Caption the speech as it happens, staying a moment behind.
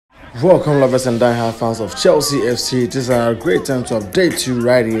Welcome, lovers and die-hard fans of Chelsea FC. It is a great time to update you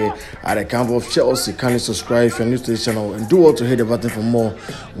right here at the camp of Chelsea. Kindly subscribe if you're new to this channel and do all to hit the button for more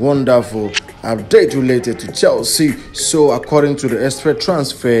wonderful update related to Chelsea. So, according to the expert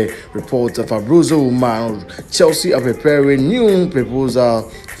transfer report of Fabrizio Romano, Chelsea are preparing new proposal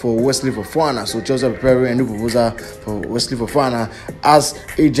for Wesley Fofana. So Chelsea are preparing a new proposal for Wesley Fofana as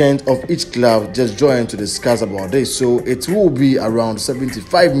agent of each club just joined to discuss about this. So it will be around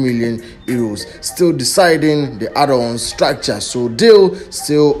 75 million euros. Still deciding the add-on structure. So deal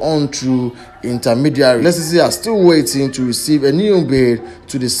still on through intermediary. Leicester City are still waiting to receive a new bid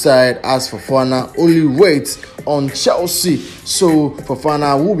to decide as Fofana only waits on Chelsea. So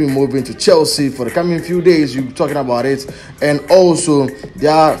Fofana will be moving to Chelsea for the coming few days. You're talking about it, and also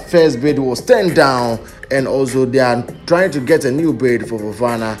their first bid was turned down, and also they are trying to get a new bid for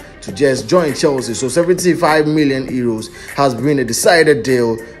Fofana to just join Chelsea. So 75 million euros has been a decided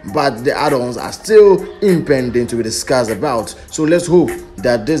deal, but the add-ons are still impending to be discussed about. So let's hope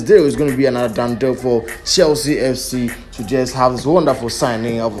that this deal is going to be another done deal for Chelsea FC to just have this wonderful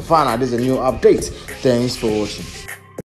signing of Fofana. This is a new update. Thanks for watching.